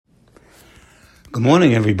Good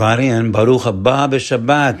morning, everybody, and Baruch Haba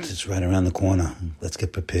b'Shabbat. It's right around the corner. Let's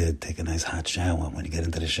get prepared. Take a nice hot shower. When you get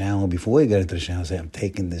into the shower, before you get into the shower, say, I'm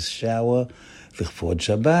taking this shower Lichvod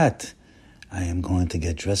Shabbat. I am going to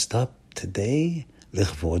get dressed up today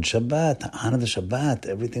Lichvod Shabbat, to honor the Shabbat.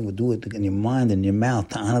 Everything we do it in your mind and your mouth,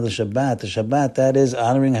 to honor the Shabbat. The Shabbat, that is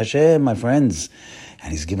honoring Hashem, my friends.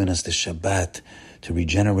 And He's given us the Shabbat to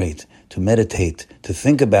regenerate, to meditate, to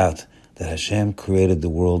think about that Hashem created the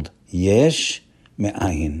world Yesh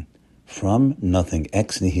Me'ayin, from nothing,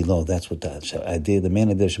 ex nihilo. That's what the idea, the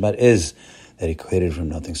main idea of Shabbat is, that He created from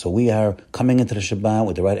nothing. So we are coming into the Shabbat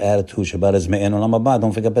with the right attitude. Shabbat is me'en olam haba.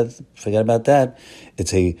 Don't forget about that.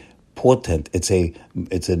 It's a portent. It's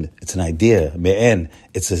an idea. Me'en.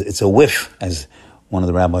 It's a whiff, as one of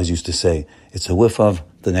the rabbis used to say. It's a whiff of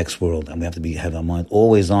the next world, and we have to have our mind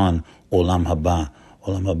always on olam haba.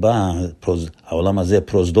 Olam haba, olam hazeh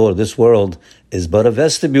prosdor. This world is but a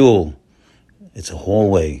vestibule. It's a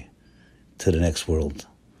hallway to the next world.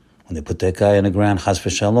 When they put that guy in the ground, chas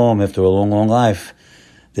v'shalom, after a long, long life,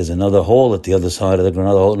 there's another hole at the other side of the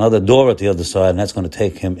ground, another door at the other side, and that's going to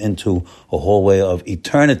take him into a hallway of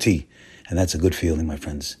eternity. And that's a good feeling, my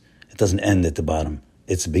friends. It doesn't end at the bottom.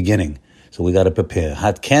 It's the beginning. So we got to prepare.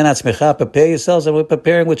 Prepare yourselves, and we're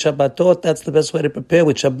preparing with Shabbatot. That's the best way to prepare,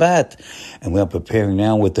 with Shabbat. And we are preparing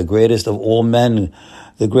now with the greatest of all men,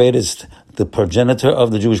 the greatest, the progenitor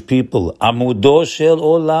of the Jewish people, Amudo Shel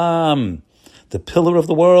Olam, the pillar of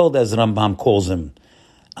the world, as Rambam calls him,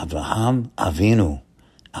 Avraham Avinu,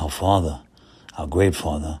 our father, our great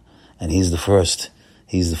father, and he's the first.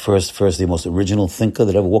 He's the most original thinker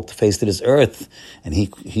that ever walked the face of this earth, and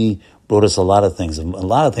he brought us a lot of things. A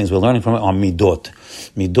lot of things we're learning from it are midot.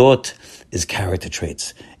 Midot is character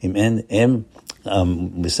traits. We say,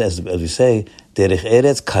 Derech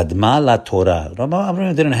Eretz Kadma La Torah.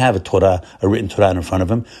 Abraham didn't have a written Torah in front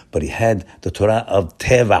of him, but he had the Torah of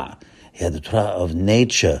Teva. He had the Torah of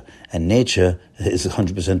nature, and nature is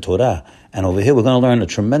 100% Torah. And over here we're going to learn a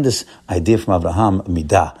tremendous idea from Abraham,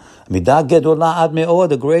 Midah. Midah Gedolah Ad Me'od,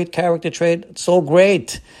 the great character trait, so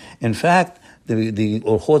great. In fact, the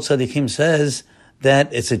Orchot Tzadikim says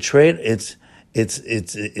that it's a trait. It's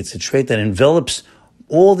a trait that envelops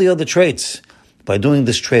all the other traits. By doing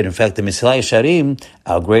this trait, in fact, the Mesilai Yesharim,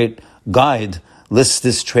 our great guide, lists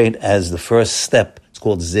this trait as the first step. It's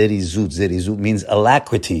called Zerizut. Zerizut means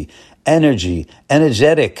alacrity, energy,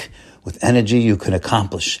 energetic. With energy, you can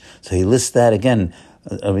accomplish. So he lists that again.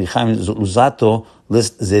 Rabbi Chaim Luzzatto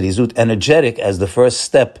lists Zerizut, energetic, as the first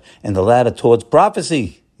step in the ladder towards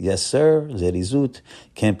prophecy. Yes, sir. Zerizut. You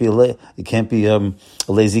can't be a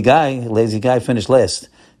lazy guy. A lazy guy finished last.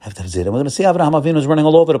 Have to have zera. We're going to see Avraham Avinu is running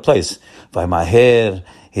all over the place. By my hair,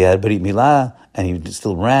 he had Brit Milah, and he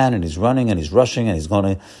still ran, and he's running, and he's rushing, and he's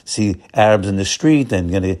going to see Arabs in the street, and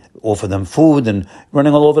going to offer them food, and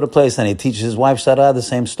running all over the place. And he teaches his wife Sarah the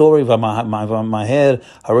same story. By my hair,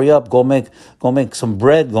 hurry up, go make some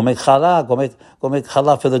bread, go make challah, go make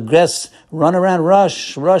challah for the guests. Run around,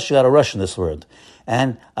 rush. You got to rush in this world.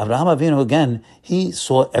 And Avraham Avinu, again, he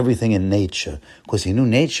saw everything in nature, because he knew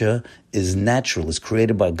nature is natural, is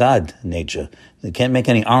created by God, nature. They can't make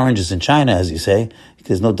any oranges in China, as you say,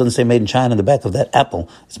 because it doesn't say made in China on the back of that apple.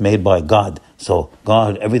 It's made by God. So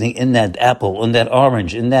God, everything in that apple, in that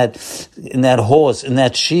orange, in that horse, in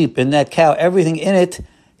that sheep, in that cow, everything in it,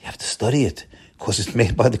 you have to study it, because it's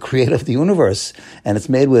made by the creator of the universe. And it's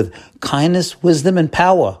made with kindness, wisdom, and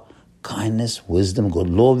power. Kindness, wisdom,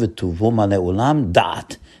 godlo v'tuvo malei ulam,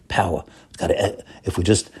 da'at, power. If we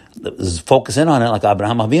just focus in on it like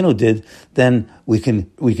Abraham Avinu did, then we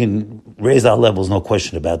can raise our levels, no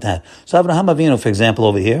question about that. So Abraham Avinu, for example,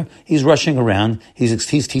 over here, he's rushing around. He's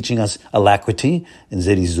teaching us alacrity and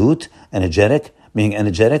zerizut, energetic, being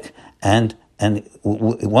energetic, and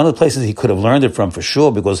one of the places he could have learned it from, for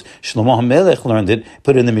sure, because Shlomo HaMelech learned it,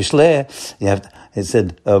 put it in the Mishleh.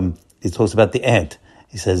 He talks about the ant.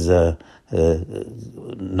 He says,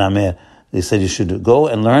 Namer, they said you should go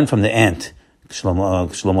and learn from the ant.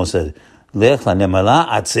 Shlomo said, Lech lanemala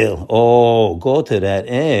atzel. Oh, go to that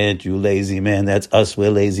ant, you lazy man. That's us,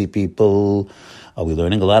 we're lazy people. Are we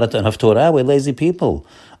learning enough Torah? We're lazy people.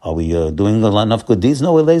 Are we doing enough good deeds?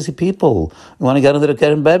 No, we're lazy people. You want to get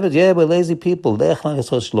in bed? Yeah, we're lazy people.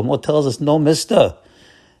 So Shlomo tells us, no, mister.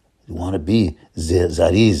 You want to be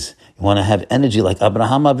zariz. You want to have energy like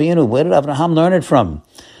Abraham Avinu. Where did Abraham learn it from?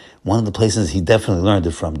 One of the places he definitely learned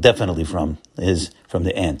it from, is from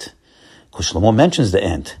the ant. Because Shlomo mentions the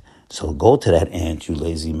ant. So go to that ant, you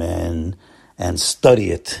lazy man, and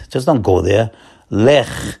study it. Just don't go there. Lech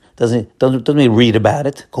Doesn't mean read about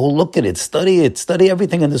it. Go look at it, study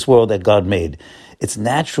everything in this world that God made. It's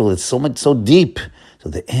natural. It's so deep. So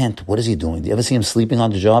the ant, what is he doing? Do you ever see him sleeping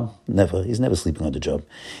on the job? Never. He's never sleeping on the job.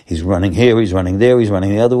 He's running here, he's running there, he's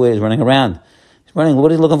running the other way, he's running around. He's running.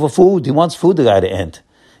 What is he looking for? Food. He wants food, the guy, the ant.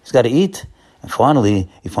 He's got to eat. And finally,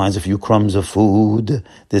 he finds a few crumbs of food.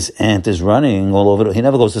 This ant is running all over. He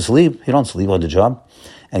never goes to sleep. He don't sleep on the job.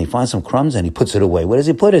 And he finds some crumbs and he puts it away. Where does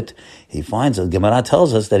he put it? He finds, Gemara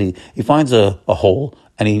tells us that he finds a hole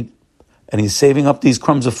and he's saving up these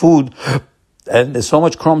crumbs of food. And there's so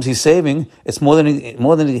much crumbs he's saving. It's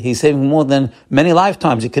he's saving more than many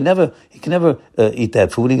lifetimes. He can never eat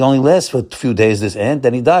that food. He only lasts for a few days, this ant,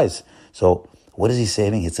 then he dies. So what is he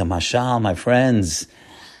saving? It's a mashal, my friends.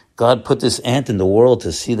 God put this ant in the world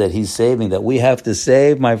to see that he's saving, that we have to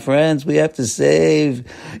save, my friends. We have to save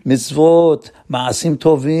mitzvot, ma'asim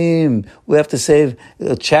tovim. We have to save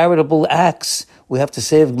charitable acts. We have to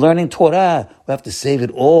save learning Torah. We have to save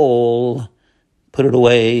it all. Put it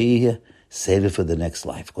away. Save it for the next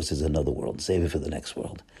life, because there's another world. Save it for the next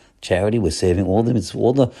world. Charity, we're saving all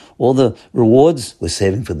the rewards, we're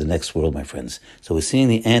saving for the next world, my friends. So we're seeing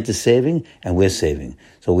the ant is saving, and we're saving.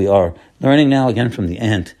 So we are learning now again from the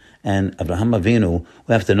ant and Abraham Avinu.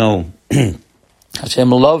 We have to know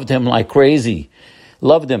Hashem loved him like crazy.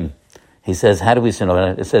 Loved him. He says, how do we know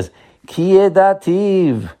that? It says, Ki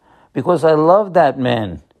edativ, because I love that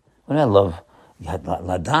man. What do I love?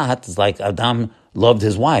 Ladat is like Adam loved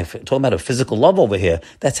his wife. Talking about a physical love over here.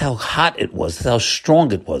 That's how hot it was. That's how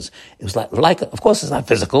strong it was. It was like of course it's not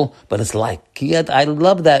physical, but it's like, I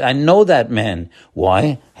love that. I know that man.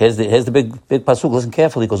 Why? Here's the big pasuk. Listen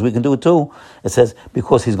carefully, because we can do it too. It says,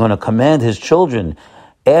 because he's going to command his children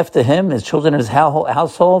after him, his children in his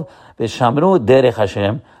household, v'shamru derech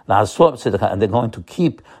Hashem, and they're going to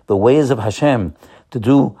keep the ways of Hashem, to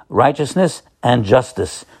do righteousness and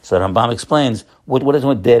justice. So Rambam explains, what is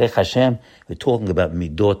derech Hashem? We're talking about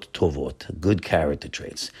midot tovot, good character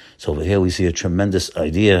traits. So over here we see a tremendous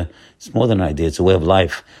idea. It's more than an idea, it's a way of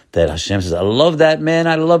life, that Hashem says, I love that man,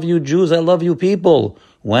 I love you Jews, I love you people.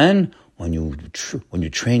 When you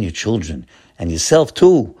train your children, and yourself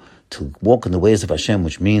too, to walk in the ways of Hashem,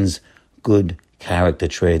 which means good character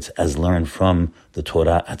traits as learned from the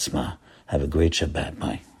Torah Atzma. Have a great Shabbat.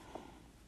 Bye.